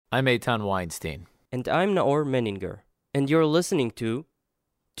I'm Eitan Weinstein. And I'm Naor Menninger. And you're listening to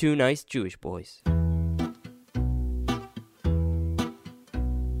Two Nice Jewish Boys.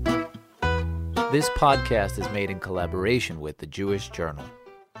 This podcast is made in collaboration with the Jewish Journal.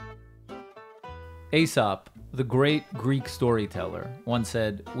 Aesop, the great Greek storyteller, once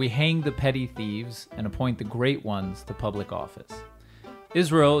said, "We hang the petty thieves and appoint the great ones to public office."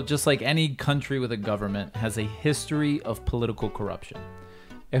 Israel, just like any country with a government, has a history of political corruption.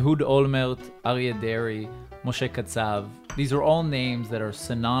 Ehud Olmert, Aryeh Deri, Moshe Katsav, these are all names that are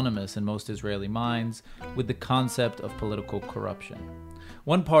synonymous in most Israeli minds with the concept of political corruption.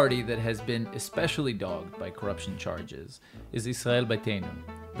 One party that has been especially dogged by corruption charges is Israel Beitenu,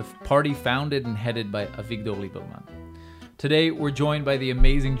 the party founded and headed by Avigdor Lieberman. Today, we're joined by the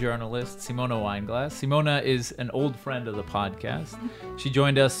amazing journalist, Simona Weinglass. Simona is an old friend of the podcast. She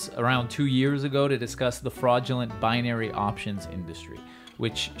joined us around 2 years ago to discuss the fraudulent binary options industry,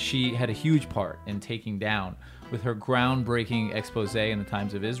 which she had a huge part in taking down with her groundbreaking expose in the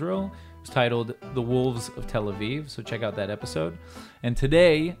Times of Israel. It was titled The Wolves of Tel Aviv, so check out that episode. And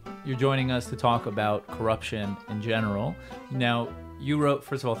today, you're joining us to talk about corruption in general. Now, you wrote,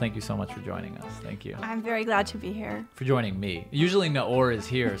 first of all, thank you so much for joining us. Thank you. I'm very glad to be here. For joining me. Usually Naor is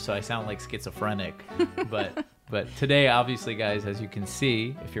here, so I sound like schizophrenic. But today, obviously, guys, as you can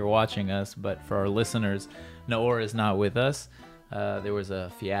see, if you're watching us, but for our listeners, Naor is not with us. There was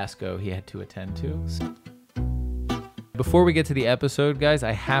a fiasco he had to attend to. So. Before we get to the episode, guys,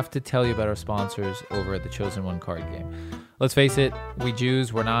 I have to tell you about our sponsors over at the Chosen One card game. Let's face it, we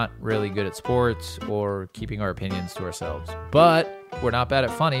Jews, we're not really good at sports or keeping our opinions to ourselves. But we're not bad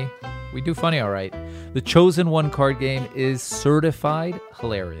at funny. We do funny all right. The Chosen One card game is certified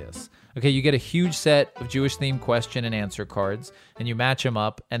hilarious. Okay, you get a huge set of Jewish-themed question and answer cards, and you match them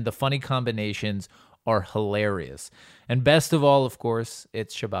up, and the funny combinations are hilarious. And best of all, of course,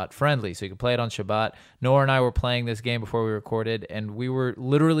 it's Shabbat friendly, so you can play it on Shabbat. Noah and I were playing this game before we recorded, and we were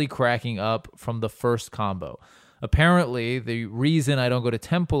literally cracking up from the first combo. Apparently, the reason I don't go to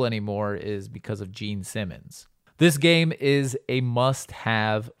temple anymore is because of Gene Simmons. This game is a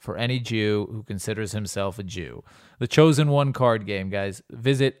must-have for any Jew who considers himself a Jew. The Chosen One card game, guys.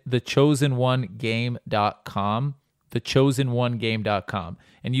 Visit thechosenonegame.com, thechosenonegame.com,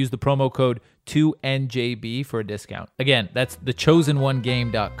 and use the promo code 2NJB for a discount. Again, that's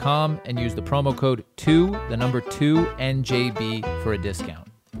thechosenonegame.com, and use the promo code 2NJB for a discount.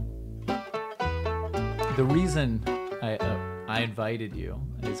 The reason I invited you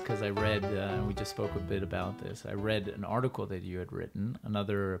is because I read, and we just spoke a bit about this, I read an article that you had written,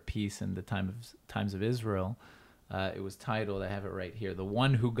 another piece in the Times of Israel. It was titled, I have it right here, "The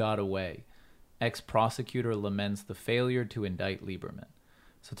One Who Got Away. Ex-prosecutor laments the failure to indict Lieberman."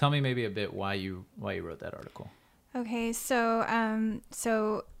 So tell me maybe a bit why you wrote that article. Okay, so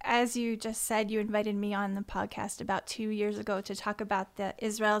as you just said, you invited me on the podcast about 2 years ago to talk about the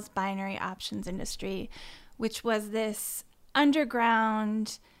Israel's binary options industry, which was this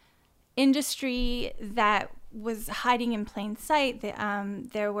underground industry that was hiding in plain sight.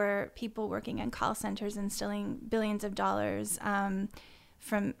 There were people working in call centers and stealing billions of dollars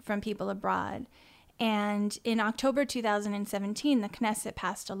from people abroad. And in October 2017, the Knesset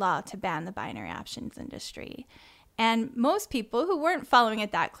passed a law to ban the binary options industry. And most people who weren't following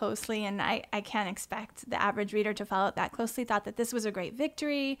it that closely, and I can't expect the average reader to follow it that closely, thought that this was a great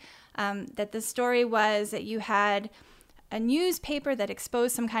victory, that the story was that you had a newspaper that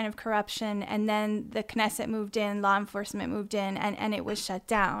exposed some kind of corruption, and then the Knesset moved in, law enforcement moved in, and it was shut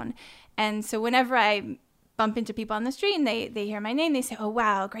down. And so whenever I bump into people on the street and they hear my name, they say, "Oh,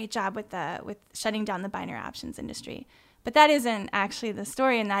 wow, great job with shutting down the binary options industry." But that isn't actually the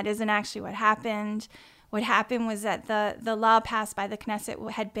story, and that isn't actually what happened. What happened was that the law passed by the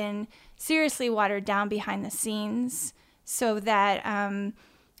Knesset had been seriously watered down behind the scenes, so that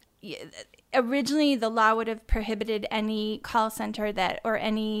originally the law would have prohibited any call center or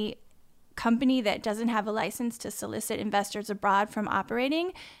any company that doesn't have a license to solicit investors abroad from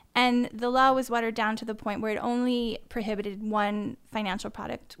operating. And the law was watered down to the point where it only prohibited one financial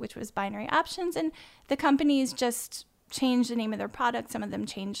product, which was binary options. And the companies just changed the name of their product. Some of them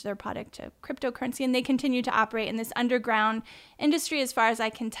changed their product to cryptocurrency, and they continue to operate in this underground industry, as far as I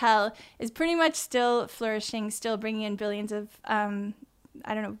can tell, is pretty much still flourishing, still bringing in billions of,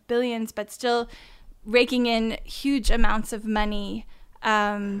 billions, but still raking in huge amounts of money.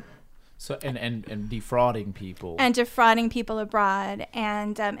 So and defrauding people. And defrauding people abroad.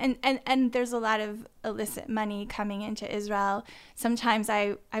 And there's a lot of illicit money coming into Israel. Sometimes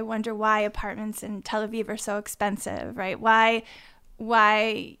I wonder why apartments in Tel Aviv are so expensive, right? Why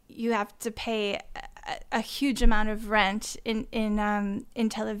you have to pay a huge amount of rent in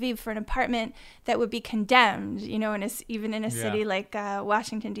Tel Aviv for an apartment that would be condemned, you know, even in a city like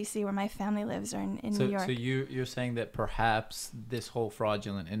Washington, D.C., where my family lives, or in New York. So you're saying that perhaps this whole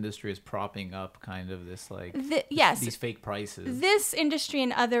fraudulent industry is propping up kind of this like these fake prices. This industry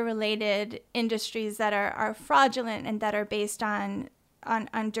and other related industries that are fraudulent and that are based on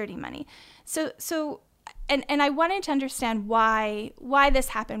dirty money. So and I wanted to understand why this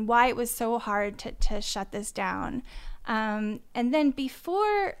happened, why it was so hard to shut this down. And then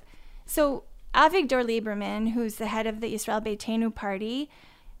so Avigdor Lieberman, who's the head of the Israel Beitenu party,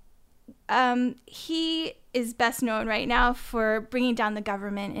 he is best known right now for bringing down the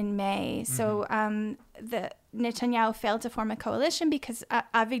government in May. Mm-hmm. So the Netanyahu failed to form a coalition because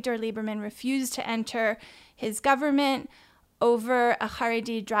Avigdor Lieberman refused to enter his government over a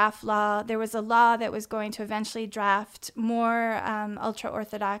Haredi draft law. There was a law that was going to eventually draft more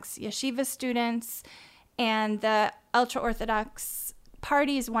ultra-Orthodox yeshiva students, and the ultra-Orthodox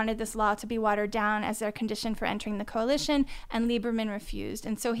parties wanted this law to be watered down as their condition for entering the coalition, and Lieberman refused.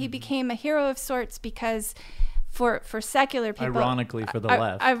 And so he became a hero of sorts because for secular people, ironically for the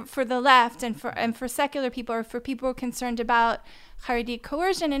left, for the left, and for secular people, or for people who are concerned about Haredi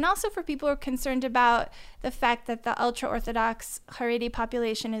coercion, and also for people who are concerned about the fact that the ultra-Orthodox Haredi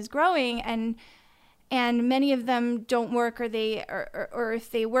population is growing, and many of them don't work, or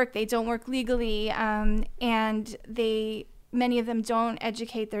if they work, they don't work legally, and many of them don't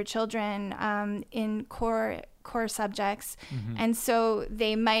educate their children in core subjects. Mm-hmm. And so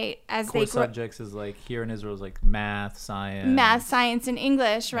they might, as core they grow, subjects is like here in Israel is like math, science, and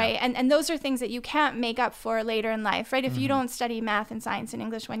English, right? Yeah. And those are things that you can't make up for later in life, right? If you don't study math and science and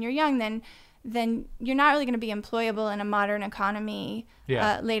English when you're young, then you're not really going to be employable in a modern economy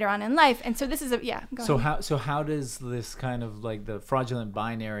later on in life. And so this is how does this kind of like the fraudulent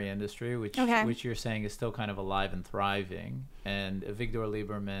binary industry, which you're saying is still kind of alive and thriving, and Avigdor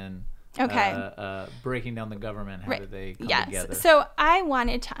Lieberman breaking down the government, how do they come together? So I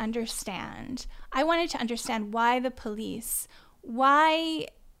wanted to understand why the police, why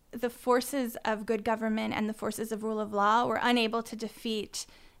the forces of good government and the forces of rule of law were unable to defeat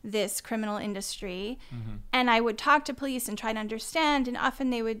this criminal industry. Mm-hmm. And I would talk to police and try to understand, and often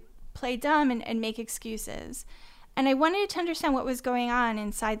they would play dumb and make excuses. And I wanted to understand what was going on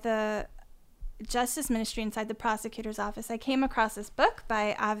inside the Justice Ministry, inside the prosecutor's office. I came across this book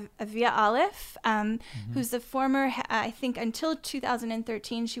by Avia Aleph, who's the former, I think until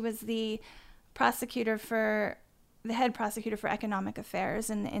 2013, she was the head prosecutor for economic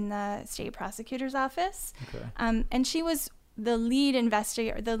affairs in the state prosecutor's office. Okay. And she was the lead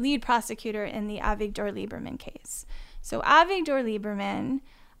investigator, the lead prosecutor in the Avigdor Lieberman case. So Avigdor Lieberman,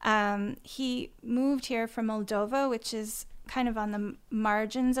 he moved here from Moldova, which is kind of on the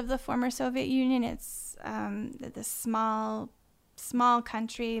margins of the former Soviet Union. It's the small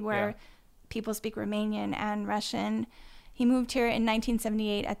country where people speak Romanian and Russian. He moved here in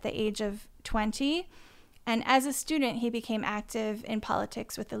 1978 at the age of 20. And as a student, he became active in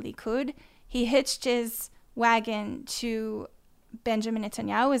politics with the Likud. He hitched his wagon to Benjamin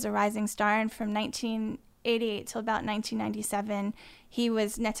Netanyahu as a rising star, and from 1988 till about 1997, he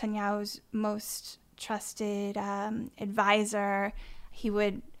was Netanyahu's most trusted advisor. He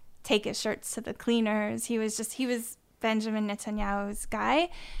would take his shirts to the cleaners. He was Benjamin Netanyahu's guy,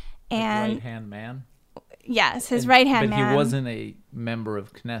 and right-hand man. Yes, his right-hand man. But he wasn't a member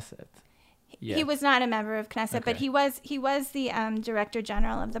of Knesset. Yes. He was not a member of Knesset, but he was the Director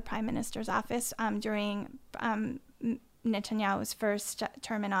General of the Prime Minister's office during Netanyahu's first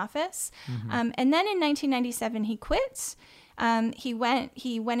term in office. Mm-hmm. And then in 1997 he quit. He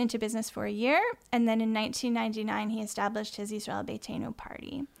went into business for a year, and then in 1999 he established his Israel Beitenu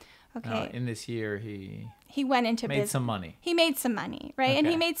party. Okay. In this year he went into made some money. He made some money, right? Okay. And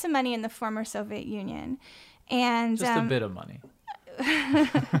he made some money in the former Soviet Union, and just a bit of money.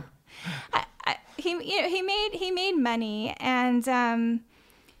 He made money, and in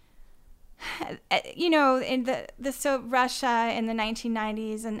Russia in the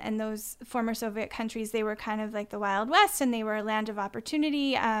 1990s and those former Soviet countries, they were kind of like the Wild West, and they were a land of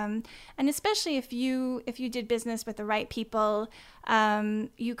opportunity. And especially if you did business with the right people,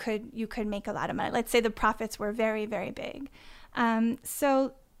 you could make a lot of money. Let's say the profits were very, very big.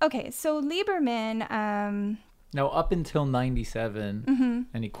 So Lieberman. Now, up until 97,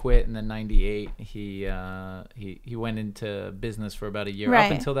 and he quit, and then 98, he went into business for about a year.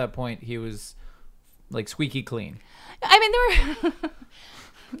 Right. Up until that point, he was like squeaky clean. I mean, there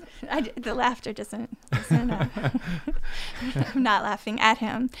were the laughter doesn't I'm not laughing at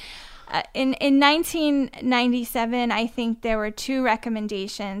him. In 1997, I think there were two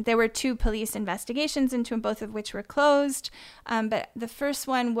recommendations. There were two police investigations into him, both of which were closed. But the first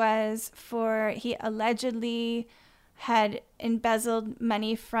one was he allegedly had embezzled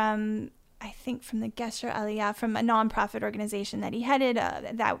money from, I think, from the Gesher Aliyah, from a nonprofit organization that he headed.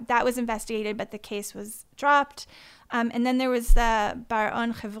 That was investigated, but the case was dropped. And then there was the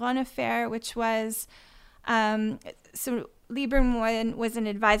Bar-On Chevron affair, which was so Lieberman was an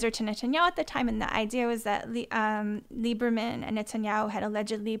advisor to Netanyahu at the time, and the idea was that Lieberman and Netanyahu had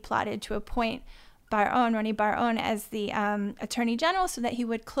allegedly plotted to appoint Roni Bar-On, as the attorney general, so that he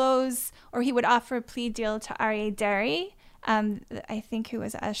would close, or he would offer a plea deal to Aryeh Deri, I think, who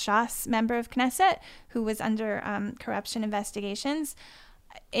was a Shas member of Knesset, who was under corruption investigations,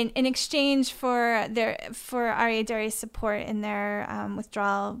 in exchange for Aryeh Deri's support in their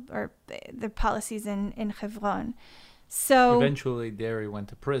withdrawal or the policies in Hebron. So eventually Deri went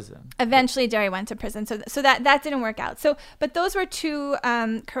to prison. So that didn't work out. But those were two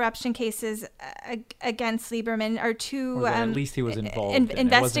corruption cases against Lieberman, or two at least he was involved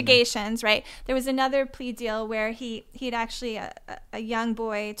investigations, right? There was another plea deal where he had actually a young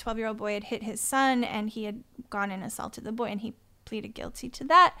boy, 12-year-old boy, had hit his son, and he had gone and assaulted the boy, and he pleaded guilty to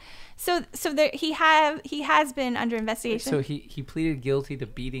that. So there, he has been under investigation. So he pleaded guilty to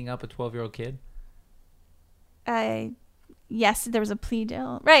beating up a 12-year-old kid? Yes, there was a plea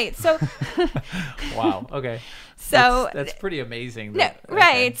deal. Right. So wow. Okay. So that's pretty amazing. Right.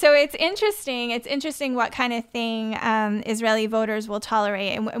 Okay. So it's interesting. It's interesting what kind of thing Israeli voters will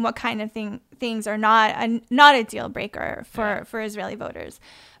tolerate, and what kind of things are not a deal breaker for Israeli voters.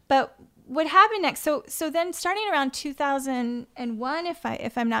 But what happened next? So then, starting around 2001,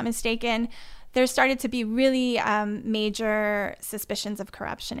 if I'm not mistaken, there started to be really major suspicions of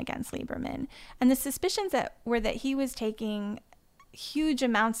corruption against Lieberman. And the suspicions were that he was taking huge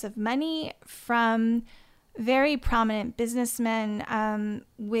amounts of money from very prominent businessmen, one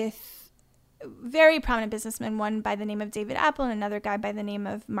by the name of David Appel and another guy by the name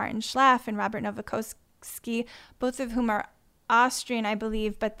of Martin Schlaff and Robert Novikowski, both of whom are Austrian, I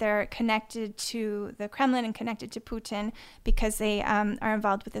believe, but they're connected to the Kremlin and connected to Putin because they are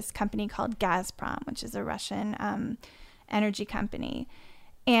involved with this company called Gazprom, which is a Russian energy company.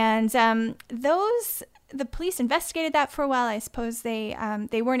 And the police investigated that for a while. I suppose they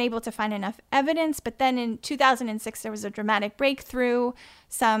weren't able to find enough evidence, but then in 2006 there was a dramatic breakthrough.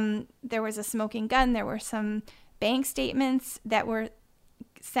 There was a smoking gun. There were some bank statements that were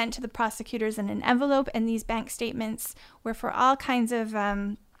sent to the prosecutors in an envelope, and these bank statements were for all kinds of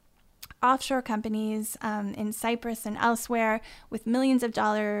offshore companies in Cyprus and elsewhere, with millions of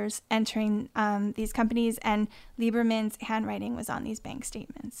dollars entering these companies, and Lieberman's handwriting was on these bank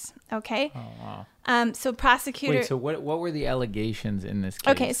statements. Okay. Oh wow. So prosecutors. Wait. So what were the allegations in this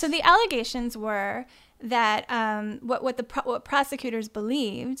case? Okay. So the allegations were that what prosecutors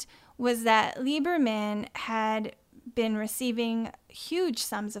believed was that Lieberman had been receiving huge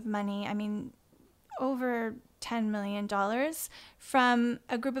sums of money. I mean, over $10 million from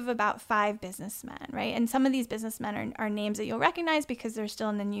a group of about 5 businessmen, right? And some of these businessmen are names that you'll recognize because they're still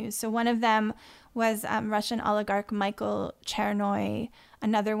in the news. So one of them was Russian oligarch Michael Chernoy.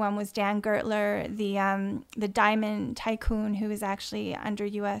 Another one was Dan Gertler, the diamond tycoon who was actually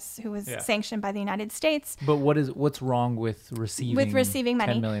who was sanctioned by the United States. But what's wrong with receiving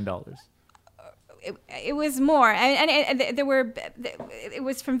money? $10 million? It was more, and it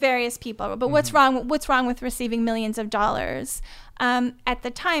was from various people. But what's wrong with receiving millions of dollars? At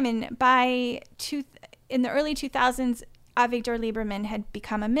the time, in the early 2000s, Avigdor Lieberman had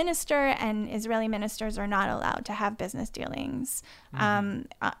become a minister, and Israeli ministers are not allowed to have business dealings on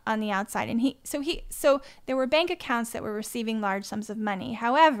the outside. And so there were bank accounts that were receiving large sums of money.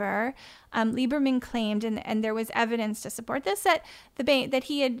 However, Lieberman claimed, and there was evidence to support this, that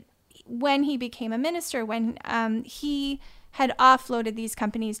he had, when he became a minister, when he had offloaded these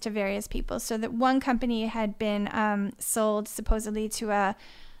companies to various people, so that one company had been sold supposedly to a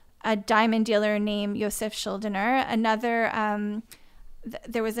diamond dealer named Yosef Schuldener.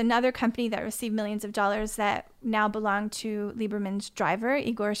 There was another company that received millions of dollars that now belonged to Lieberman's driver,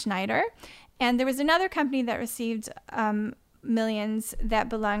 Igor Schneider. And there was another company that received millions that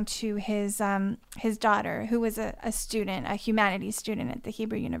belonged to his daughter, who was a humanities student at the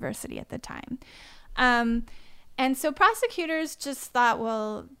Hebrew University at the time. And so prosecutors just thought,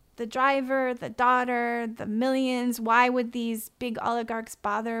 well, the driver, the daughter, the millions, why would these big oligarchs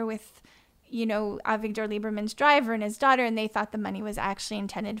bother with, Avigdor Lieberman's driver and his daughter? And they thought the money was actually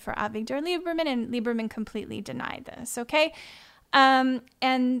intended for Avigdor Lieberman, and Lieberman completely denied this, okay? And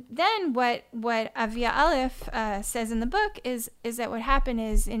then what Avia Aleph says in the book is that what happened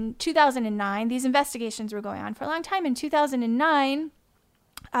is in 2009, these investigations were going on for a long time. In 2009,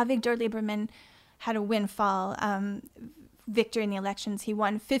 Avigdor Lieberman had a windfall victory in the elections. He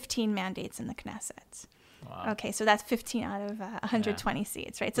won 15 mandates in the Knesset. Wow. Okay, so that's 15 out of 120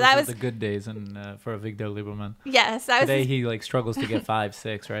 seats, right? So Those that were was the good days for Avigdor Lieberman. yes. That Today was he like struggles to get 5,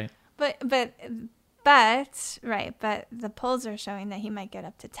 6, right? but right. But the polls are showing that he might get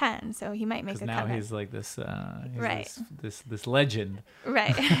up to 10, so he might make Because a now comeback. he's like this, Right. this legend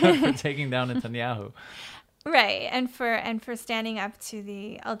Right. for taking down Netanyahu. Right, and for standing up to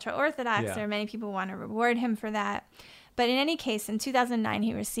the ultra orthodox, Yeah. or many people want to reward him for that. But in any case, in 2009,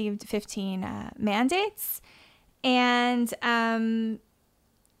 he received 15 mandates, and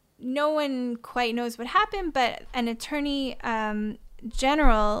no one quite knows what happened. But an attorney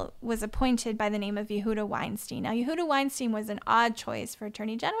general was appointed by the name of Yehuda Weinstein. Now, Yehuda Weinstein was an odd choice for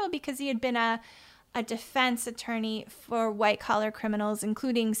attorney general because he had been a defense attorney for white-collar criminals,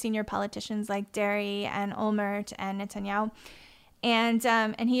 including senior politicians like Deri and Olmert and Netanyahu.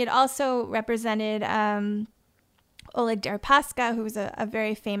 And he had also represented Oleg Deripaska, who was a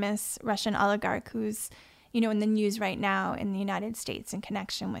very famous Russian oligarch who's, in the news right now in the United States in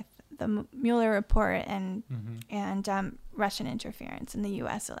connection with the Mueller report and Russian interference in the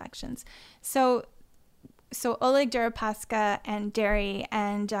U.S. elections. So Oleg Deripaska and Deri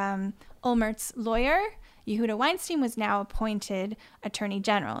and Olmert's lawyer, Yehuda Weinstein, was now appointed attorney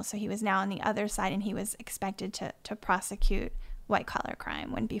general. So he was now on the other side, and he was expected to prosecute white-collar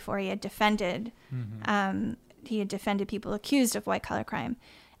crime when before he had defended people accused of white-collar crime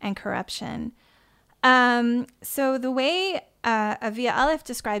and corruption. So the way Avia Aleph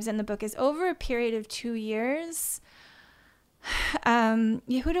describes it in the book is over a period of 2 years,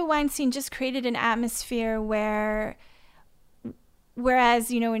 Yehuda Weinstein just created an atmosphere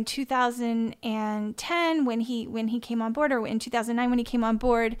whereas, in 2010 when he came on board, or in 2009 when he came on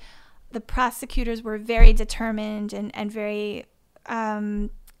board, the prosecutors were very determined and very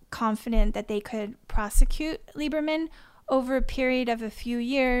confident that they could prosecute Lieberman. Over a period of a few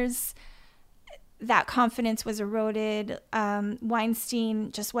years, that confidence was eroded.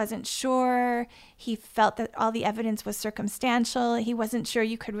 Weinstein just wasn't sure. He felt that all the evidence was circumstantial. He wasn't sure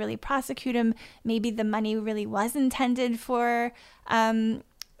you could really prosecute him. Maybe the money really was intended for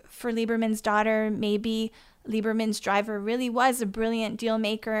Lieberman's daughter. Maybe Lieberman's driver really was a brilliant deal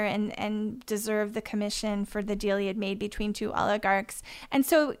maker and deserved the commission for the deal he had made between two oligarchs. And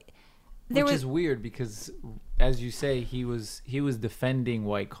so Which is weird because, as you say, he was defending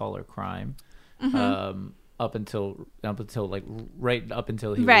white collar crime. Up until right up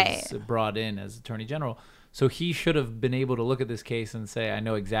until he was brought in as attorney general. So he should have been able to look at this case and say, I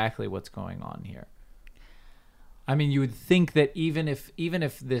know exactly what's going on here. I mean, you would think that even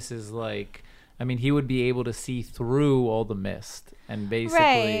if this is like, I mean, he would be able to see through all the mist and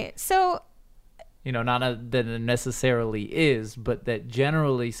basically, So, not that it necessarily is, but that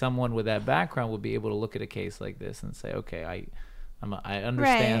generally someone with that background would be able to look at a case like this and say, okay, I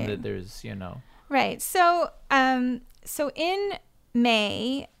understand that there's, Right. So in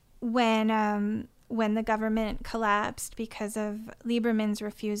May, when the government collapsed because of Lieberman's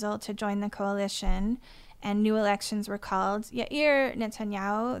refusal to join the coalition and new elections were called, Yair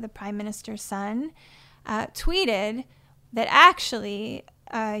Netanyahu, the prime minister's son, tweeted that actually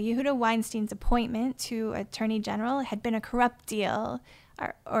Yehuda Weinstein's appointment to attorney general had been a corrupt deal,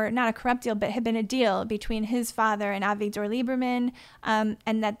 or not a corrupt deal, but had been a deal between his father and Avigdor Lieberman,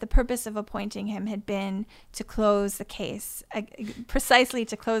 and that the purpose of appointing him had been to close the case, precisely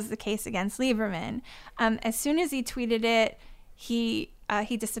to close the case against Lieberman. As soon as he tweeted it, he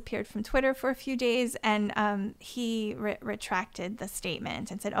disappeared from Twitter for a few days, and he retracted the statement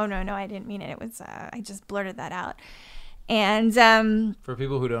and said, "Oh no, I didn't mean it. It was I just blurted that out." And for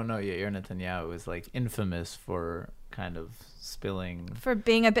people who don't know, Yair Netanyahu is like infamous for kind of for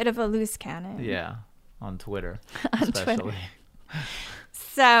being a bit of a loose cannon. Yeah, on Twitter, especially. Twitter.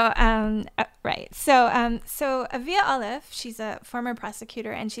 So, right. So Avia Aleph, she's a former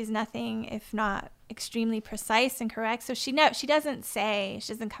prosecutor, and she's nothing if not extremely precise and correct. So she doesn't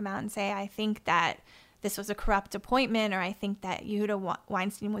come out and say, I think that this was a corrupt appointment, or I think that Yehuda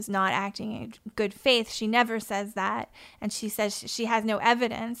Weinstein was not acting in good faith. She never says that. And she says she has no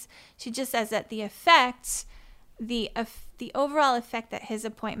evidence. She just says that the overall effect that his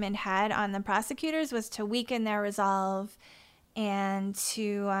appointment had on the prosecutors was to weaken their resolve and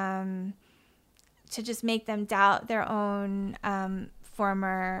to just make them doubt their own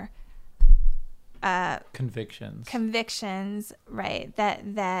former convictions, right,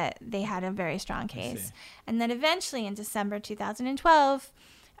 that they had a very strong case. And then eventually in December 2012,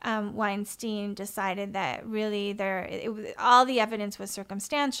 Weinstein decided that really all the evidence was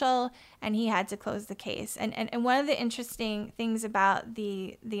circumstantial and he had to close the case. And one of the interesting things about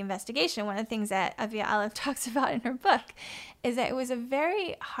the investigation, one of the things that Avia Aleph talks about in her book, is that it was a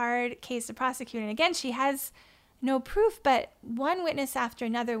very hard case to prosecute. And again, she has no proof, but one witness after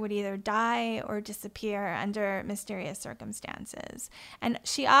another would either die or disappear under mysterious circumstances. And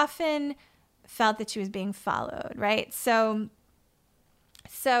she often felt that she was being followed, right? So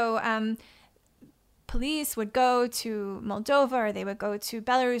police would go to Moldova, or they would go to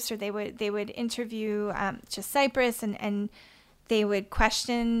Belarus, or they would interview just Cyprus, and they would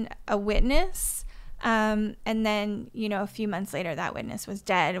question a witness. And then, a few months later, that witness was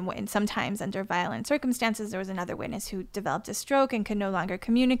dead. And sometimes under violent circumstances, there was another witness who developed a stroke and could no longer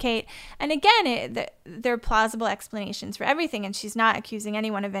communicate. And again, there are plausible explanations for everything. And she's not accusing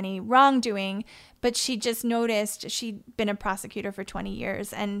anyone of any wrongdoing, but she just noticed she'd been a prosecutor for 20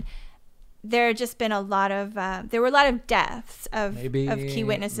 years. And there had just been there were a lot of deaths of key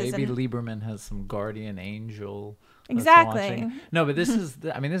witnesses. Maybe Lieberman has some guardian angel. Exactly. No, but this is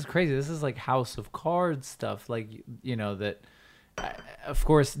crazy. This is like House of Cards stuff. Like, that, of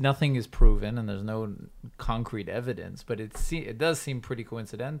course, nothing is proven and there's no concrete evidence, but it does seem pretty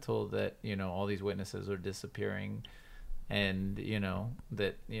coincidental that, all these witnesses are disappearing and,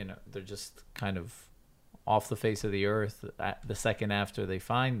 that, they're just kind of off the face of the earth the second after they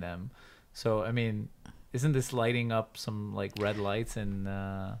find them. So, isn't this lighting up some like red lights in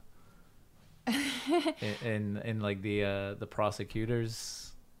like the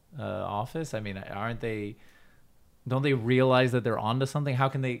prosecutor's office? Don't they realize that they're onto something? How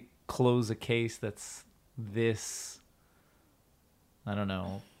can they close a case that's this, I don't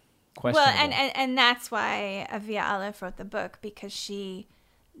know, questionable? Well, and that's why Avia Aleph wrote the book, because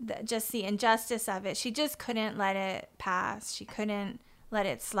just the injustice of it, she just couldn't let it pass. She couldn't let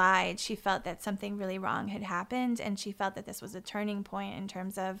it slide. She felt that something really wrong had happened, and she felt that this was a turning point in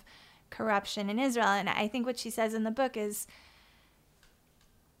terms of corruption in Israel. And I think what she says in the book is,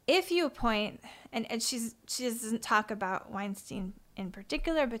 if you appoint, and she doesn't talk about Weinstein in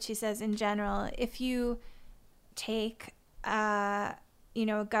particular, but she says in general, if you take a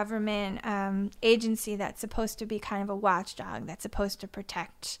government agency that's supposed to be kind of a watchdog, that's supposed to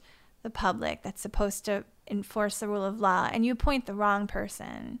protect the public, that's supposed to enforce the rule of law, and you appoint the wrong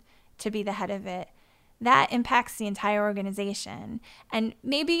person to be the head of it, that impacts the entire organization. And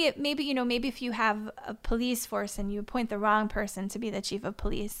maybe if you have a police force and you appoint the wrong person to be the chief of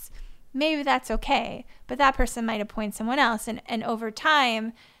police, maybe that's okay. But that person might appoint someone else, and over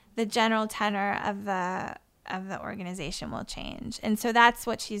time, the general tenor of the organization will change. And so that's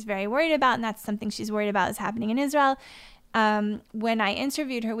what she's very worried about, and that's something she's worried about is happening in Israel. When I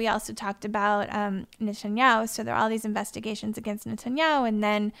interviewed her, we also talked about Netanyahu. So there are all these investigations against Netanyahu, and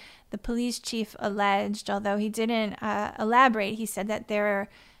then the police chief alleged, although he didn't elaborate, he said that there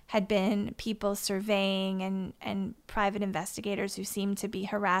had been people surveying and private investigators who seemed to be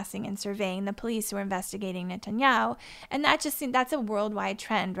harassing and surveying the police who were investigating Netanyahu. And that's a worldwide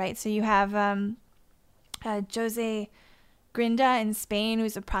trend, right? So you have Jose Grinda in Spain,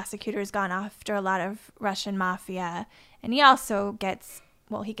 who's a prosecutor, has gone after a lot of Russian mafia. And he also gets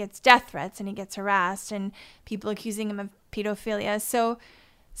death threats, and he gets harassed, and people accusing him of pedophilia. So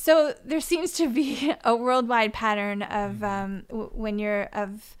there seems to be a worldwide pattern of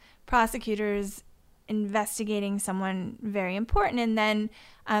of prosecutors investigating someone very important, and then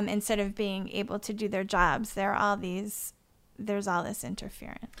instead of being able to do their jobs, there's all this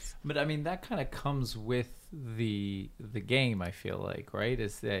interference. But that kind of comes with the game, I feel like, right?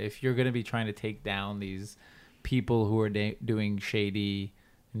 Is that if you're going to be trying to take down these people who are doing shady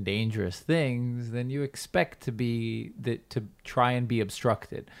and dangerous things, then you expect to try and be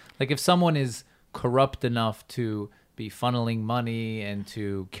obstructed. Like if someone is corrupt enough to be funneling money and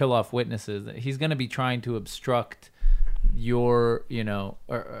to kill off witnesses, he's going to be trying to obstruct your,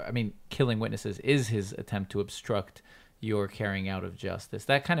 killing witnesses is his attempt to obstruct your carrying out of justice.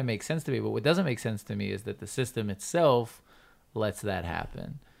 That kind of makes sense to me. But what doesn't make sense to me is that the system itself lets that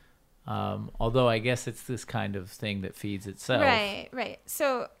happen. Although I guess it's this kind of thing that feeds itself. Right.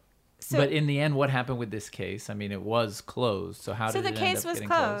 So but in the end, what happened with this case? It was closed. So how did it end up getting closed? So the case was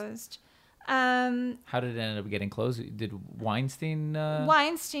closed. How did it end up getting closed? Did Weinstein...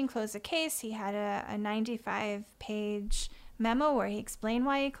 Weinstein closed the case. He had a 95-page memo where he explained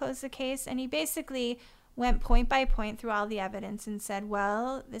why he closed the case. And he basically went point by point through all the evidence and said,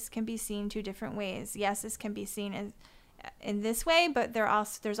 well, this can be seen two different ways. Yes, this can be seen in this way, but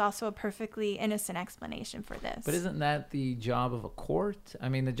there's also a perfectly innocent explanation for this. But isn't that the job of a court? I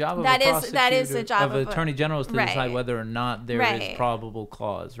mean, the job of that a is prosecutor, that is the job of an attorney general is to decide whether or not there is probable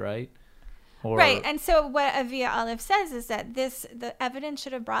cause, right? Or, right. And so what Avia Olive says is that the evidence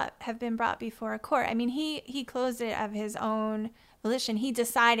should have been brought before a court. I mean, he closed it of his own volition. He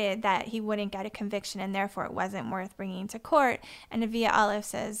decided that he wouldn't get a conviction, and therefore it wasn't worth bringing to court. And Avia Olive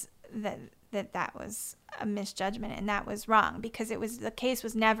says that was a misjudgment, and that was wrong, because the case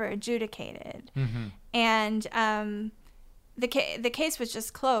was never adjudicated. Mm-hmm. And the case was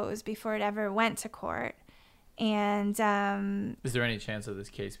just closed before it ever went to court. And is there any chance of this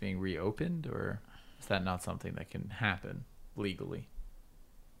case being reopened, or is that not something that can happen legally?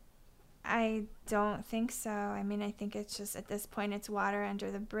 I don't think so. I mean, I think it's just, at this point, it's water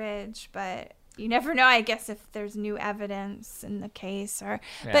under the bridge, but you never know, I guess, if there's new evidence in the case, or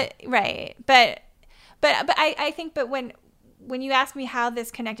but I think, but when you ask me how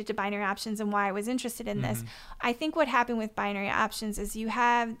this connected to binary options and why I was interested in this, I think what happened with binary options is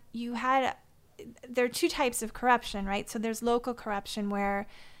there are two types of corruption, right? So there's local corruption, where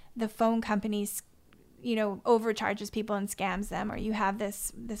the phone companies, overcharges people and scams them, or you have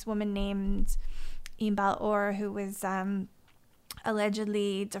this woman named Imbal Or, who was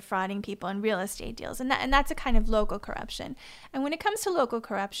allegedly defrauding people in real estate deals, and that's a kind of local corruption. And when it comes to local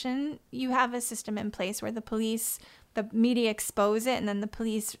corruption, you have a system in place where the media expose it, and then the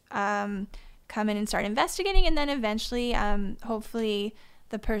police come in and start investigating, and then eventually, hopefully,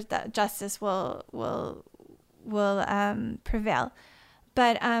 the justice will prevail.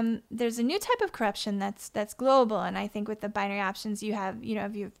 But there's a new type of corruption that's global, and I think with the binary options, you have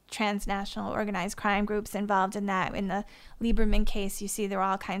transnational organized crime groups involved in that. In the Lieberman case, you see there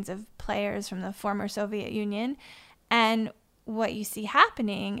are all kinds of players from the former Soviet Union, and what you see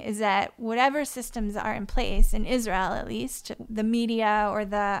happening is that whatever systems are in place in Israel, at least the media or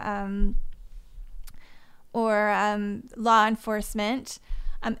the law enforcement.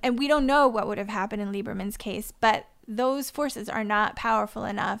 And we don't know what would have happened in Lieberman's case, but those forces are not powerful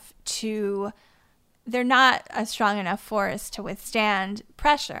enough they're not a strong enough force to withstand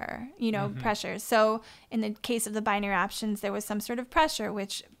pressure, pressure. So in the case of the binary options, there was some sort of pressure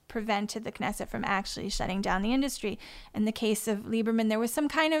which prevented the Knesset from actually shutting down the industry. In the case of Lieberman, there was some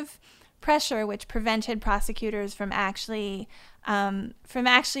kind of pressure which prevented prosecutors from actually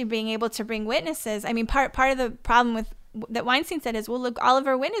being able to bring witnesses. I mean, part of the problem that Weinstein said is, well, look, all of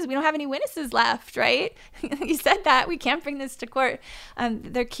our witnesses, we don't have any witnesses left, right? He said that we can't bring this to court.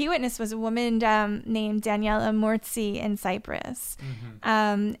 Their key witness was a woman named Daniela Mortzi in Cyprus.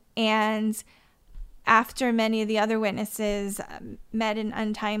 Mm-hmm. And after many of the other witnesses met an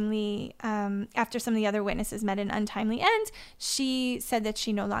untimely end, she said that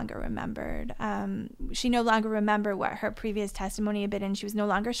she no longer remembered. She no longer remembered what her previous testimony had been, and she was no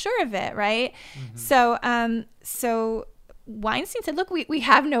longer sure of it, right? Mm-hmm. So Weinstein said, look, we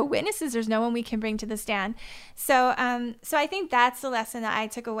have no witnesses. There's no one we can bring to the stand. So I think that's the lesson that I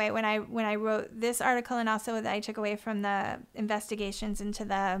took away when I wrote this article, and also that I took away from the investigations into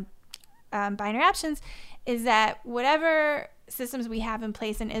the binary options, is that whatever systems we have in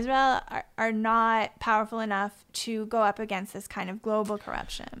place in Israel are not powerful enough to go up against this kind of global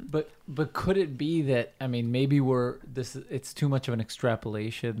corruption. But could it be that, I mean, maybe it's too much of an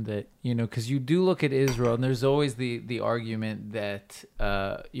extrapolation that, because you do look at Israel, and there's always the argument that,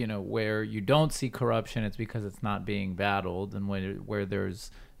 where you don't see corruption, it's because it's not being battled, and where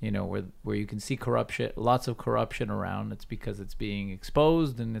there's, where you can see corruption, lots of corruption around, it's because it's being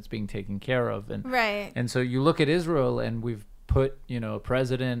exposed and it's being taken care of. And right. And so you look at Israel, and we've put, a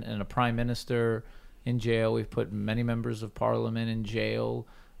president and a prime minister in jail. We've put many members of parliament in jail.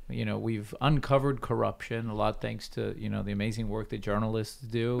 We've uncovered corruption, a lot thanks to, the amazing work that journalists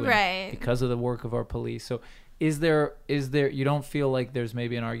do. Right. Because of the work of our police. So is there, you don't feel like there's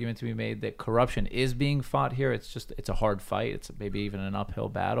maybe an argument to be made that corruption is being fought here? It's a hard fight. It's maybe even an uphill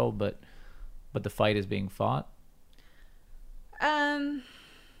battle, but the fight is being fought. I've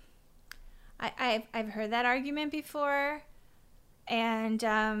heard that argument before,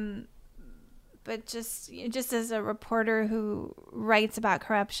 and but just as a reporter who writes about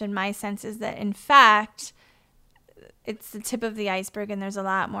corruption, my sense is that in fact it's the tip of the iceberg, and there's a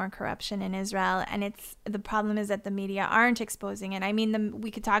lot more corruption in Israel, and the problem is that the media aren't exposing it. I mean,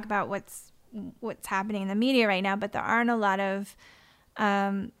 we could talk about what's happening in the media right now, but there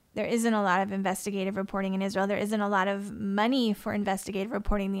isn't a lot of investigative reporting in Israel. There isn't a lot of money for investigative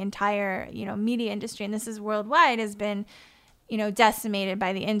reporting. The entire, media industry, and this is worldwide, has been, decimated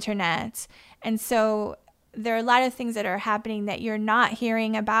by the internet. And so there are a lot of things that are happening that you're not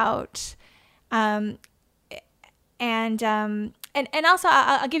hearing about. And also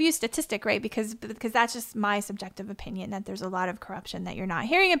I'll give you a statistic, right? Because that's just my subjective opinion, that there's a lot of corruption that you're not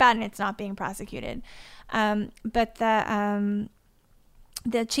hearing about and it's not being prosecuted. But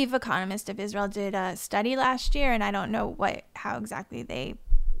the chief economist of Israel did a study last year, and I don't know how exactly they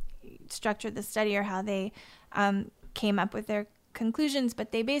structured the study or how they came up with their conclusions,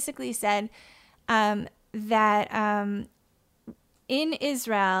 but they basically said that in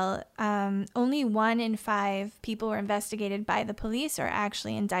Israel, only 1 in 5 people were investigated by the police or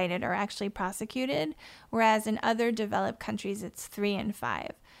actually indicted or actually prosecuted, whereas in other developed countries, it's 3 in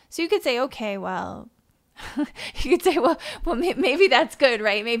 5. So you could say, okay, well, maybe that's good,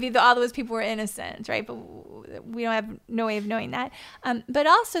 right? Maybe all those people were innocent, right? But we don't have no way of knowing that. But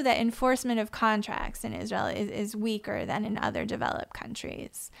also that enforcement of contracts in Israel is weaker than in other developed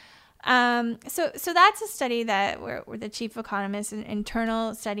countries. So that's a study that where the chief economist, an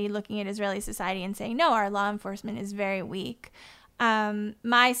internal study looking at Israeli society and saying, no, our law enforcement is very weak.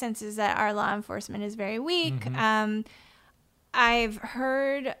 My sense is that our law enforcement is very weak. Mm-hmm. I've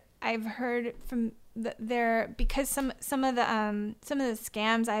heard from because some of the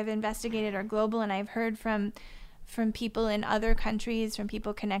scams I've investigated are global, and I've heard from people in other countries, from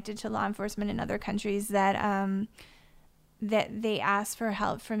people connected to law enforcement in other countries, that they ask for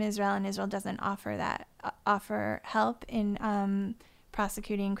help from Israel, and Israel doesn't offer help in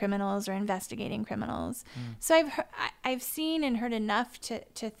prosecuting criminals or investigating criminals. So I've seen and heard enough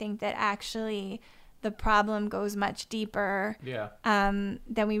to think that actually the problem goes much deeper than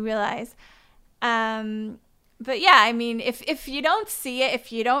we realize. But yeah, I mean, if you don't see it,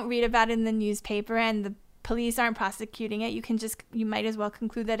 if you don't read about it in the newspaper and the police aren't prosecuting it, you might as well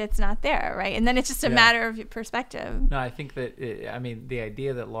conclude that it's not there, right? And then it's just a matter of your perspective. No, I think that the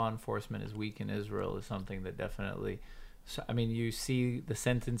idea that law enforcement is weak in Israel is something that definitely, you see the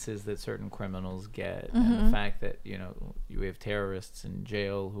sentences that certain criminals get, and the fact that you have terrorists in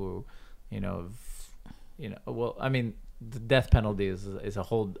jail who, the death penalty is a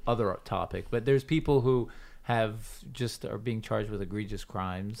whole other topic, but there's people who are being charged with egregious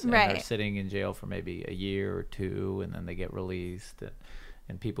crimes and are sitting in jail for maybe a year or 2, and then they get released,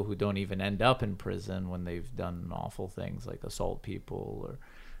 and people who don't even end up in prison when they've done awful things like assault people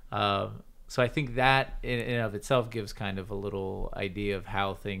so I think that in and of itself gives kind of a little idea of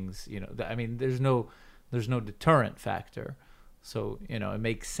how things, there's no deterrent factor, so it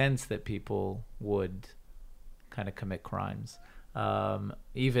makes sense that people would kind of commit crimes,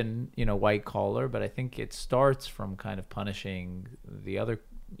 even white collar, but I think it starts from kind of punishing the other,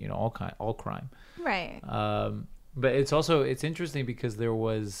 all crime, right? But it's interesting because there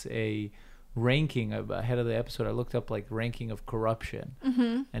was a ranking ahead of the episode. I looked up ranking of corruption,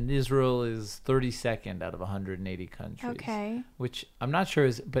 and Israel is 32nd out of 180 countries. Okay, which I'm not sure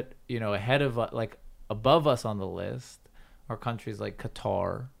is, but ahead of above us on the list are countries like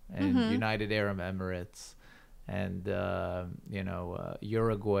Qatar and United Arab Emirates and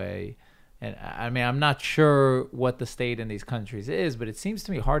Uruguay, and I'm not sure what the state in these countries is, but it seems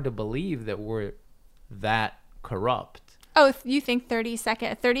to me hard to believe that we're that corrupt. Oh, you think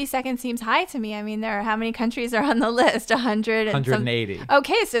 32nd? 32nd seems high to me. How many countries are on the list? 180.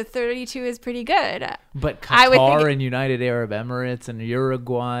 Okay, so 32 is pretty good. But Qatar and United Arab Emirates and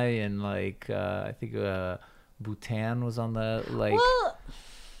Uruguay and I think Bhutan was on the Well,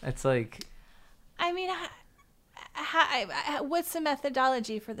 it's like. What's the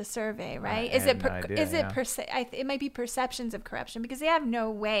methodology for the survey, right? It might be perceptions of corruption, because they have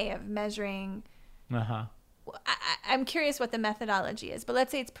no way of measuring. I'm curious what the methodology is, but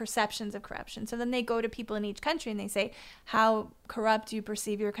let's say it's perceptions of corruption. So then they go to people in each country and they say, how corrupt do you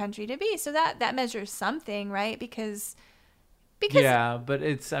perceive your country to be? So that measures something, right? Because yeah, but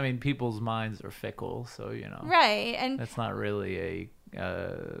it's people's minds are fickle, so right, and that's not really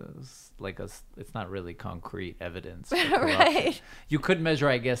it's not really concrete evidence. Right. You could measure,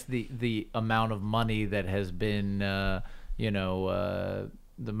 I guess, the amount of money that has been, the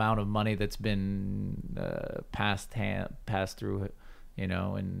amount of money that's been passed through,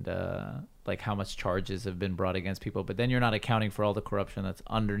 and how much charges have been brought against people. But then you're not accounting for all the corruption that's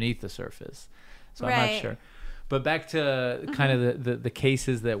underneath the surface. So right. I'm not sure. But back to kind of the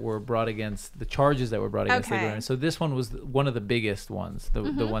cases that were brought against, the charges that were brought against Lieberman. So this one was one of the biggest ones,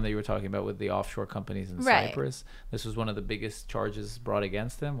 the one that you were talking about with the offshore companies in Cyprus. This was one of the biggest charges brought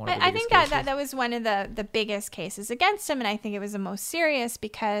agast him. I think that was one of the biggest cases against him, and I think it was the most serious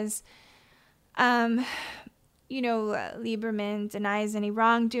because, Lieberman denies any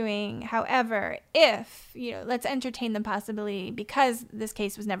wrongdoing. However, if, let's entertain the possibility, because this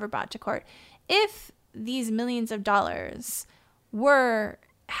case was never brought to court, if these millions of dollars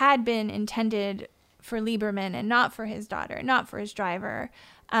had been intended for Lieberman and not for his daughter, not for his driver.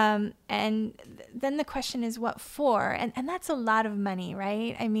 And then the question is what for? And that's a lot of money,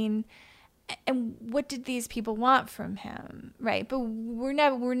 right? I mean, and what did these people want from him, right? But we're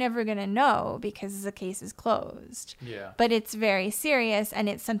never going to know because the case is closed. Yeah. But it's very serious, and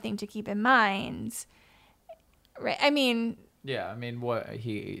it's something to keep in mind, right? I mean... Yeah, I mean,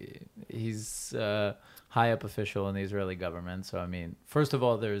 he's a high up official in the Israeli government. So, I mean, first of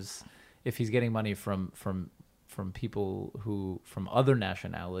all, if he's getting money from people from other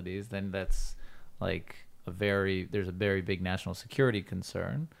nationalities, then that's like there's a very big national security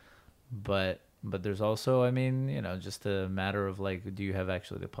concern. But there's also, I mean, just a matter of like, do you have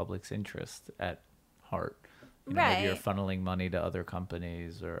actually the public's interest at heart? Right. Maybe you're funneling money to other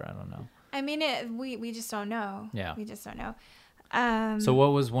companies, or I don't know. I mean, we just don't know. Yeah. We just don't know. So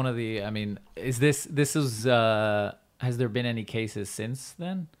what was one of the, I mean, has there been any cases since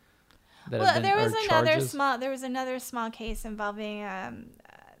then? There was another small case involving,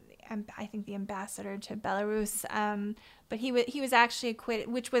 I think the ambassador to Belarus. But he was actually acquitted,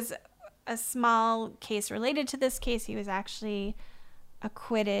 which was a small case related to this case. He was actually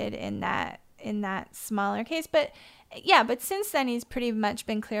acquitted in that smaller case. But since then he's pretty much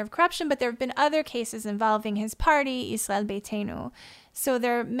been clear of corruption. But there have been other cases involving his party, Israel Beitenu. So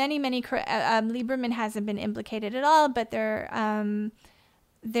there are many. Lieberman hasn't been implicated at all, but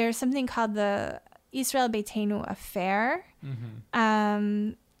there's something called the Israel Beitenu affair,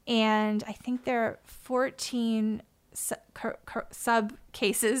 and I think there are 14 sub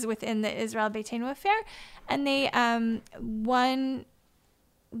cases within the Israel Beitenu affair, and they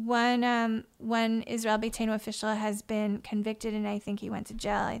one Israel Beitenu official has been convicted, and I think he went to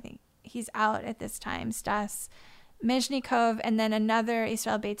jail. I think he's out at this time, Stas Mezhnikov, and then another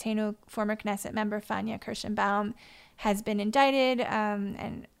Israel Beitenu former Knesset member, Fania Kirschenbaum, has been indicted,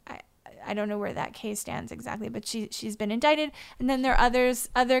 and I don't know where that case stands exactly, but she's been indicted. And then there are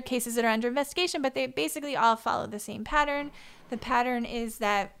other cases that are under investigation, but they basically all follow the same pattern. The pattern is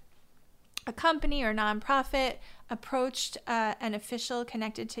that a company or nonprofit approached an official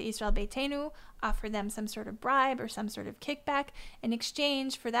connected to Israel Beitenu, offered them some sort of bribe or some sort of kickback in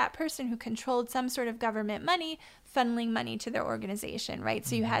exchange for that person who controlled some sort of government money funneling money to their organization, right?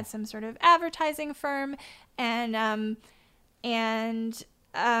 So you had some sort of advertising firm, and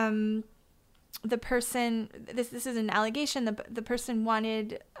the person, this is an allegation, the person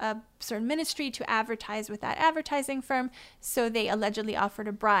wanted a certain ministry to advertise with that advertising firm, so they allegedly offered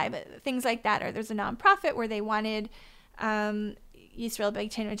a bribe, things like that. Or there's a nonprofit where they wanted Israel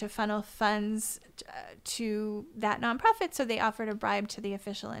Beitenu to funnel funds to that nonprofit, so they offered a bribe to the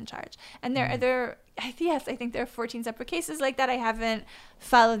official in charge. And I think there are 14 separate cases like that. I haven't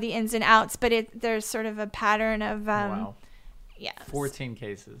followed the ins and outs, but there's sort of a pattern of wow. Yeah, 14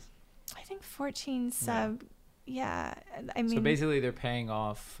 cases. I think 14 sub. Yeah, I mean. So basically, they're paying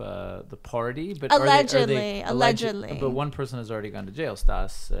off the party, but allegedly. But one person has already gone to jail.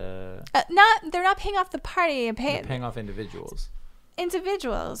 Stas. They're not paying off the party. They're paying off individuals.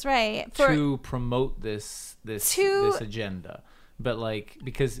 Individuals, right? To promote this agenda, but like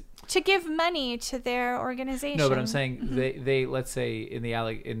because to give money to their organization. No, but I'm saying they let's say in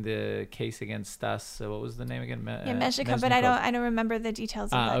the case against Stas, what was the name again? Mezhnikov, but I don't remember the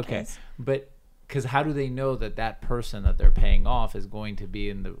details of that case. But because how do they know that person that they're paying off is going to be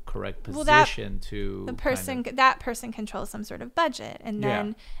in the correct position to that person controls some sort of budget, and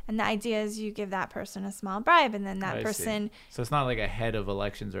then and the idea is you give that person a small bribe, and then that person. See. So it's not like ahead of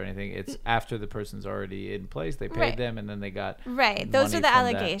elections or anything. It's after the person's already in place. They paid them, and then they got Those are the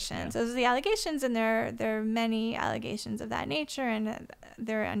allegations. Yeah. Those are the allegations, and there are many allegations of that nature, and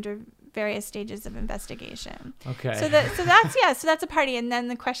they're under various stages of investigation. Okay. So that's a party, and then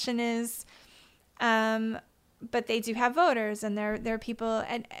the question is. But they do have voters, and they're people,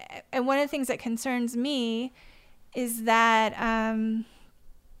 and one of the things that concerns me is that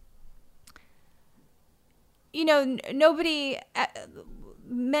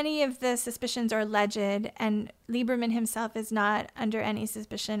many of the suspicions are alleged, and Lieberman himself is not under any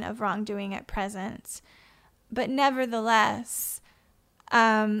suspicion of wrongdoing at present. But nevertheless,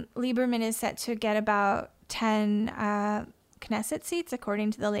 Lieberman is set to get about 10 Knesset seats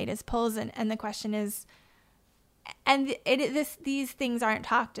according to the latest polls, and the question is, and these things aren't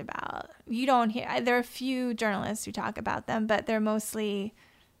talked about. You don't hear. There are a few journalists who talk about them, but they're mostly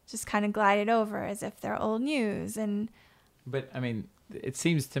just kind of glided over as if they're old news. But I mean, it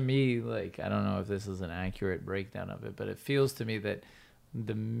seems to me like, I don't know if this is an accurate breakdown of it, but it feels to me that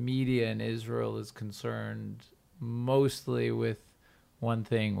the media in Israel is concerned mostly with one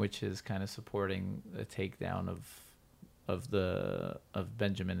thing, which is kind of supporting the takedown of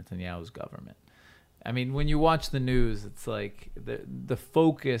Benjamin Netanyahu's government, I mean, when you watch the news, it's like the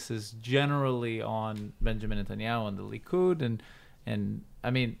focus is generally on Benjamin Netanyahu and the Likud, and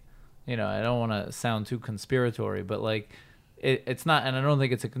I mean, I don't want to sound too conspiratory, but like it's not, and I don't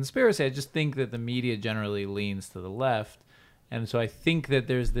think it's a conspiracy. I just think that the media generally leans to the left, and so I think that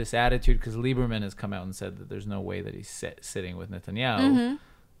there's this attitude because Lieberman has come out and said that there's no way that he's sitting with Netanyahu.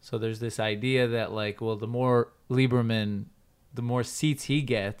 So there's this idea that like, well, the more Lieberman, the more seats he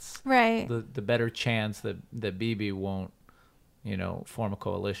gets, right, the better chance that Bibi won't, form a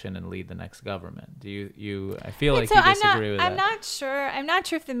coalition and lead the next government. Do you? I feel like you disagree with that. I'm not sure. I'm not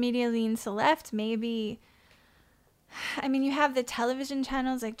sure if the media leans to left. Maybe. I mean, you have the television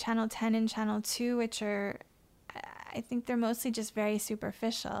channels like Channel 10 and Channel 2, which are, I think they're mostly just very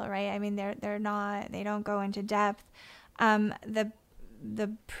superficial, right? I mean, they're not. They don't go into depth. The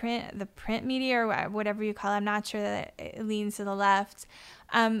print media or whatever you call it, I'm not sure that it leans to the left.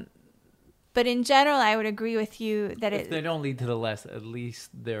 But in general, I would agree with you that if they don't lean to the left, at least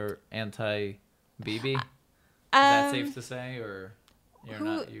they're anti-Bibi. Is Um, that safe to say, or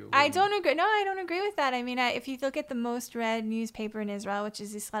I don't agree. No, I don't agree with that. I mean, if you look at the most read newspaper in Israel, which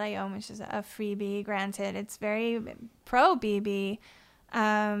is Israel Hayom, which is a freebie, granted, it's very pro-Bibi.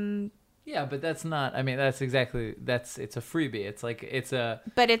 Yeah, but that's not. I mean, it's a freebie. It's like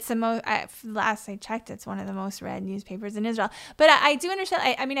But it's the most. Last I checked, it's one of the most read newspapers in Israel. But I do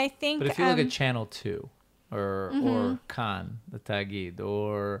understand. I mean, I think. But if you look at Channel 2, or Khan, the Tagid,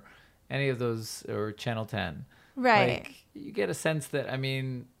 or any of those, or Channel 10, right, like, you get a sense that, I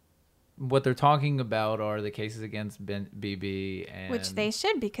mean, what they're talking about are the cases against Bibi, and which they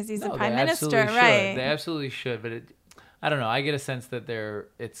should, because he's the they prime minister, absolutely right? should. They absolutely should, but I don't know. I get a sense that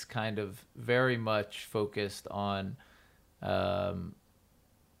it's kind of very much focused on the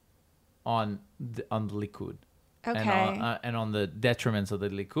Likud, Okay. and on the detriments of the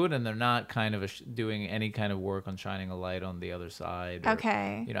Likud, and they're not kind of doing any kind of work on shining a light on the other side.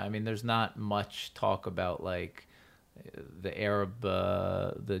 Okay. I mean, there's not much talk about like the Arab,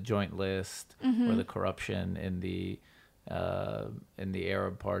 the joint list, or the corruption in the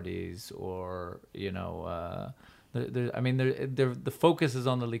Arab parties, or the focus is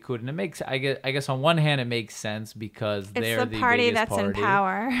on the Likud, and it makes, I guess on one hand it makes sense because they're the party biggest that's party in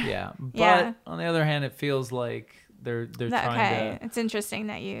power. Yeah, but Yeah. on the other hand, it feels like they're trying to. It's interesting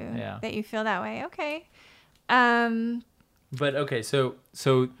that you feel that way. Okay. But okay, so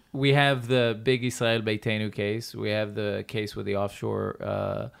we have the big Israel Beitenu case. We have the case with the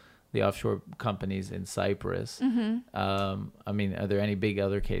offshore companies in Cyprus. I mean, are there any big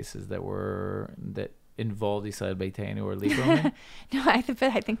other cases that involved Israel Beitenu or Lieberman? No, I think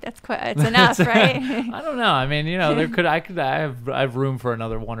it's enough, right? I don't know. I mean, I have room for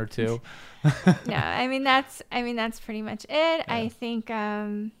another one or two. No, I mean that's pretty much it. Yeah. I think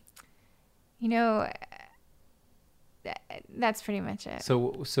that's pretty much it.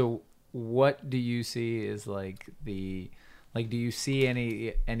 So what do you see is do you see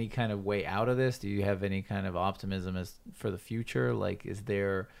any kind of way out of this? Do you have any kind of optimism for the future? Like, is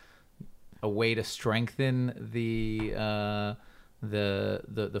there a way to strengthen the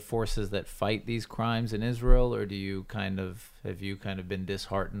forces that fight these crimes in Israel, or have you kind of been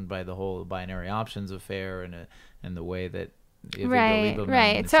disheartened by the whole binary options affair and the way that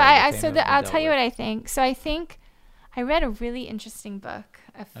right. So I'll tell you what I think. So I think I read a really interesting book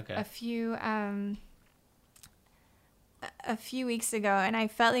a few weeks ago, and I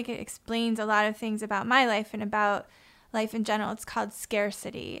felt like it explains a lot of things about my life and about life in general. It's called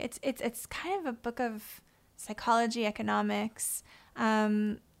Scarcity. It's kind of a book of psychology, economics,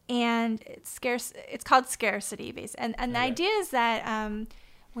 and it's called Scarcity based. And the idea is that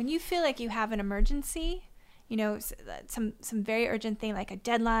when you feel like you have an emergency, some very urgent thing like a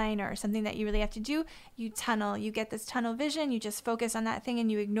deadline or something that you really have to do, you get this tunnel vision, you just focus on that thing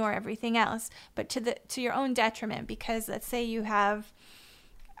and you ignore everything else, but to your own detriment, because let's say you have,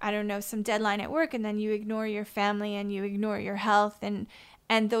 I don't know, some deadline at work, and then you ignore your family and you ignore your health, and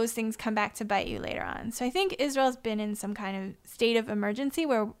those things come back to bite you later on. So I think Israel's been in some kind of state of emergency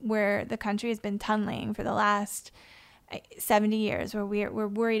where the country has been tunneling for the last 70 years, where we're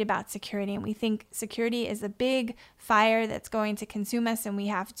worried about security, and we think security is a big fire that's going to consume us, and we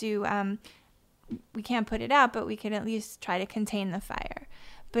have to we can't put it out, but we can at least try to contain the fire.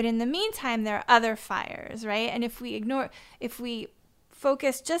 But in the meantime, there are other fires, right? And if we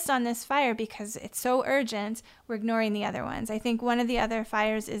focus just on this fire because it's so urgent, we're ignoring the other ones. I think one of the other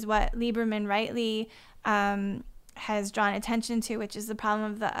fires is what Lieberman rightly has drawn attention to, which is the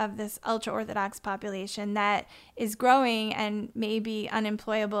problem of this ultra-Orthodox population that is growing and may be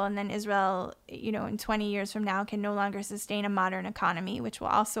unemployable, and then Israel, in 20 years from now can no longer sustain a modern economy, which will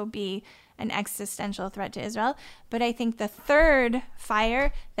also be an existential threat to Israel. But I think the third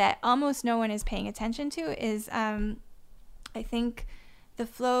fire that almost no one is paying attention to is, I think, the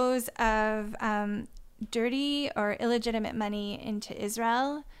flows of dirty or illegitimate money into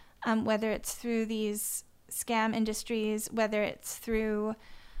Israel, whether it's through these scam industries, whether it's through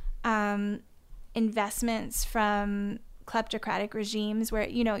investments from kleptocratic regimes where,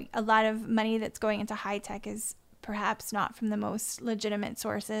 a lot of money that's going into high tech is perhaps not from the most legitimate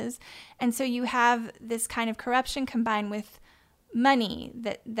sources. And so you have this kind of corruption combined with money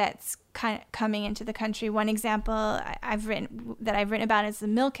that's kind of coming into the country. One example I've written about is the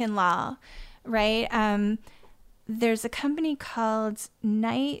Milken Law, right? There's a company called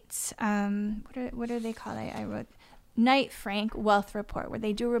Knight, what are they called? I wrote Knight Frank Wealth Report, where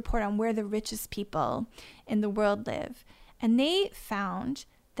they do a report on where the richest people in the world live. And they found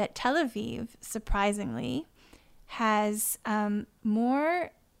that Tel Aviv, surprisingly, has the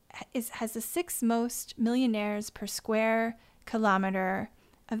 6th most millionaires per square kilometer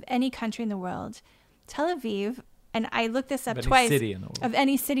of any country in the world. Tel Aviv, and I looked this up twice, of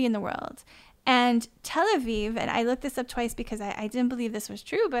any city in the world. And Tel Aviv, and I looked this up twice because I didn't believe this was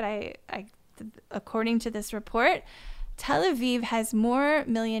true, but I according to this report, Tel Aviv has more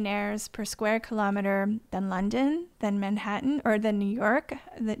millionaires per square kilometer than London, than Manhattan, or than New York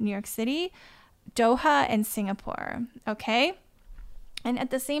City, Doha, and Singapore. Okay? And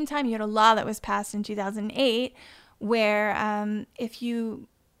at the same time, you had a law that was passed in 2008 where if you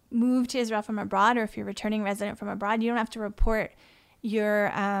move to Israel from abroad, or if you're a returning resident from abroad, you don't have to report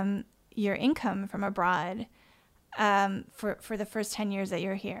your income from abroad for the first 10 years that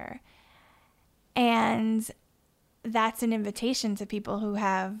you're here. And that's an invitation to people who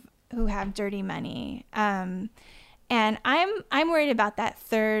have dirty money. And I'm worried about that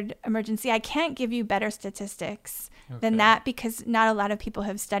third emergency. I can't give you better statistics than that because not a lot of people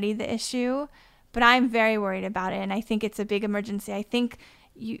have studied the issue, but I'm very worried about it. And I think it's a big emergency. I think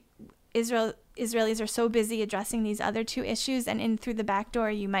Israelis are so busy addressing these other two issues, and in through the back door,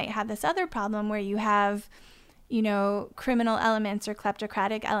 you might have this other problem where you have, criminal elements or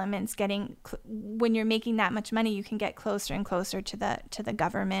kleptocratic elements when you're making that much money, you can get closer and closer to the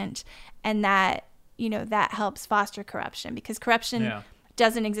government, and that helps foster corruption because corruption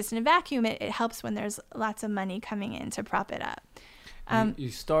doesn't exist in a vacuum. It helps when there's lots of money coming in to prop it up. You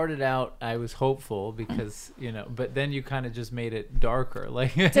started out, I was hopeful because, but then you kind of just made it darker.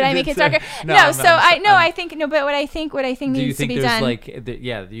 Like, did I make it darker? No. I think but what I think needs to be done.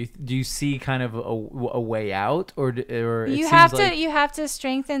 Do you see kind of a way out, or you have to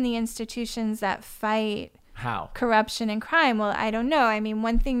strengthen the institutions that fight corruption and crime? Well, I don't know. I mean,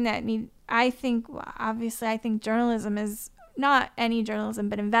 one thing that I think journalism is not any journalism,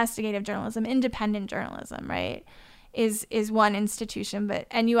 but investigative journalism, independent journalism, right? Is one institution,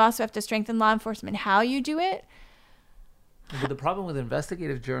 and you also have to strengthen law enforcement. How you do it? But the problem with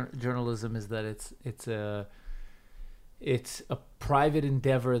investigative journalism is that it's a private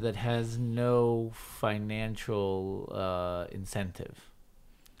endeavor that has no financial incentive.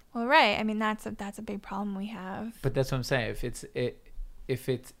 Well, right. I mean, that's a big problem we have. But that's what I'm saying. If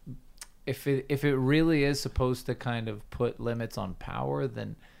it really is supposed to kind of put limits on power,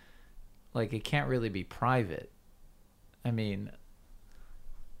 then it can't really be private. I mean,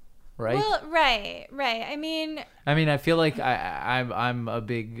 right? Well, right. I mean, I feel like I'm a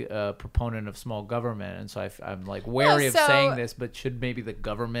big proponent of small government, and so I'm wary of saying this, but should maybe the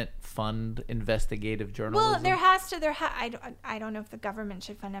government fund investigative journalism? Well, I don't know if the government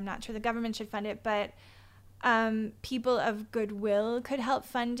should fund it. I'm not sure the government should fund it, but people of goodwill could help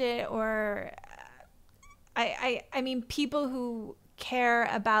fund it, or I mean, people who care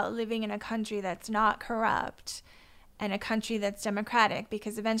about living in a country that's not corrupt and a country that's democratic,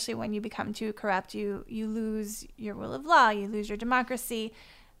 because eventually when you become too corrupt, you lose your rule of law, you lose your democracy,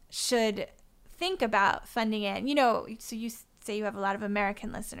 should think about funding it. So you say you have a lot of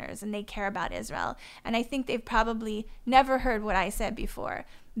American listeners and they care about Israel. And I think they've probably never heard what I said before.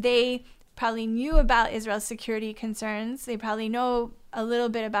 They probably knew about Israel's security concerns. They probably know a little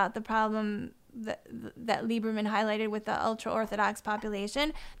bit about the problem that Lieberman highlighted with the ultra-Orthodox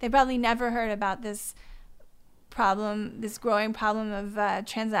population. They probably never heard about this growing problem of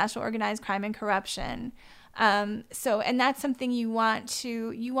transnational organized crime and corruption. And that's something you want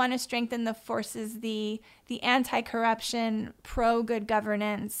to strengthen the forces, the anti-corruption, pro-good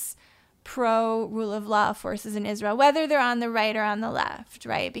governance, pro-rule of law forces in Israel, whether they're on the right or on the left,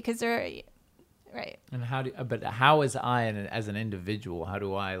 right? Because Right. And how is I, as an individual, how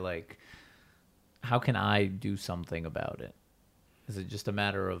can I do something about it? Is it just a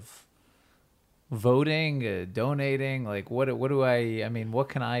matter of voting, donating? Like, what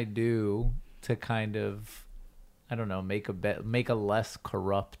can I do to kind of, I don't know, make a less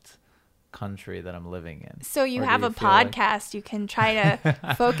corrupt country that I'm living in? So you have a podcast. You can try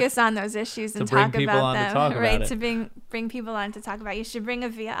to focus on those issues and talk about them, right? To bring people on to talk about. You should bring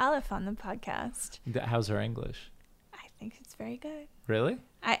Avia Aleph on the podcast. How's her English? I think it's very good. Really?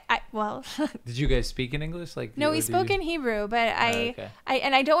 Well. Did you guys speak in English? Like, no, we spoke in Hebrew, but I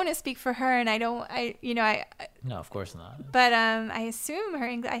don't want to speak for her, and no, of course not. But I assume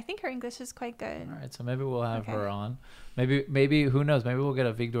I think her English is quite good. All right, so maybe we'll have her on. Maybe who knows? Maybe we'll get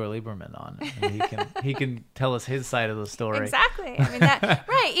a Victor Lieberman on, and he can tell us his side of the story. Exactly. I mean that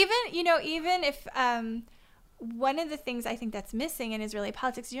right. Even if one of the things I think that's missing in Israeli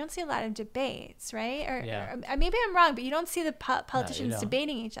politics, you don't see a lot of debates, right? Or maybe I'm wrong, but you don't see the politicians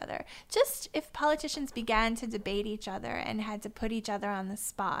debating each other. Just if politicians began to debate each other and had to put each other on the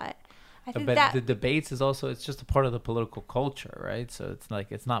spot, I think but the debates it's just a part of the political culture, right? So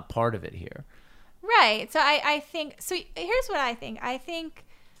it's not part of it here. Right. So I think, so here's what I think. I think,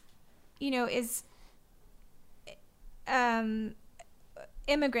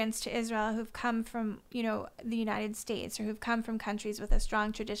 immigrants to Israel who've come from, the United States or who've come from countries with a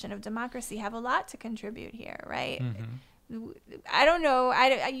strong tradition of democracy have a lot to contribute here, right? Mm-hmm. I don't know.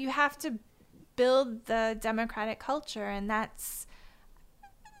 You have to build the democratic culture, and that's...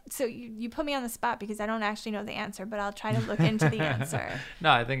 So you put me on the spot because I don't actually know the answer, but I'll try to look into the answer. No,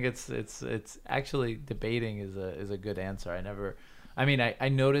 I think it's actually debating is a good answer. I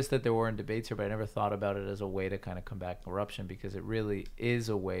noticed that there weren't debates here, but I never thought about it as a way to kind of combat corruption, because it really is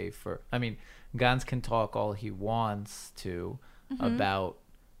a way Gantz can talk all he wants to about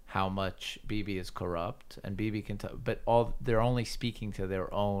how much Bibi is corrupt, and Bibi can talk, but they're only speaking to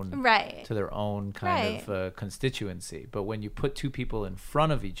their own kind of constituency. But when you put two people in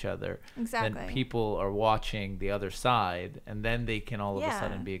front of each other, then people are watching the other side, and then they can all of a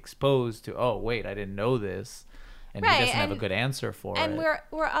sudden be exposed to, oh wait, I didn't know this. And he doesn't have a good answer for it. And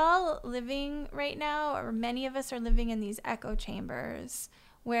we're all living right now, or many of us are living in these echo chambers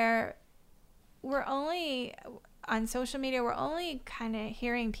where we're only on social media, we're only kind of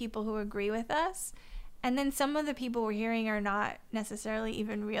hearing people who agree with us. And then some of the people we're hearing are not necessarily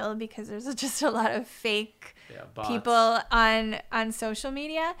even real, because there's just a lot of fake people on social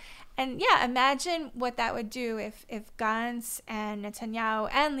media. And imagine what that would do if Gantz and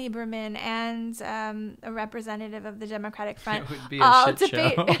Netanyahu and Lieberman and a representative of the Democratic Front all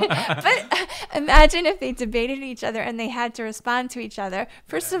debate. But imagine if they debated each other and they had to respond to each other.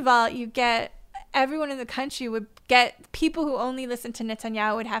 First of all, you get... everyone in the country would get... people who only listen to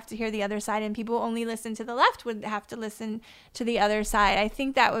Netanyahu would have to hear the other side, and people who only listen to the left would have to listen to the other side. I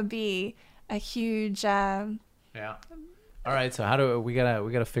think that would be a huge... All right, so we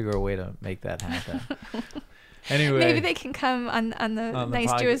gotta figure a way to make that happen. Anyway, maybe they can come on the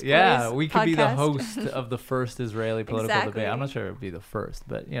Nice Jewish Boys. Yeah, we could podcast. be the host of the first Israeli political debate. I'm not sure it would be the first,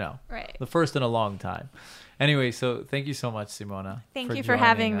 but the first in a long time. Anyway, so thank you so much, Simona. Thank you for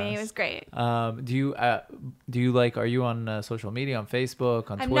having me. It was great. Do you are you on social media, on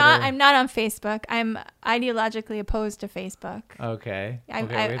Facebook, on Twitter? I'm not on Facebook. I'm ideologically opposed to Facebook. Okay.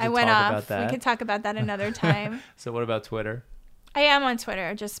 I went off. We could talk about that another time. So what about Twitter? I am on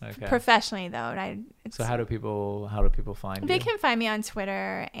Twitter, just professionally though. So how do people find you? They can find me on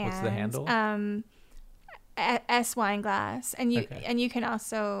Twitter. And, what's the handle? S Weinglass, and you can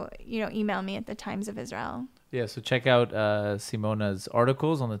also email me at the Times of Israel. Yeah, so check out Simona's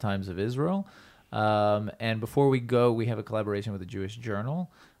articles on the Times of Israel. And before we go, we have a collaboration with the Jewish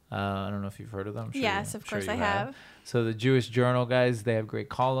Journal. I don't know if you've heard of them. Yes, of course I have. So the Jewish Journal, guys, they have great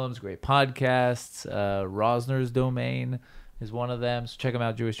columns, great podcasts. Rosner's Domain is one of them. So check them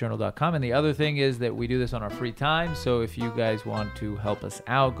out, jewishjournal.com. And the other thing is that we do this on our free time. So if you guys want to help us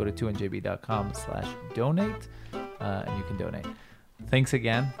out, go to 2njb.com/donate, and you can donate. Thanks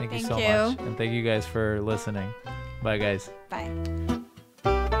again. Thank you so much. And thank you guys for listening. Bye, guys. Bye.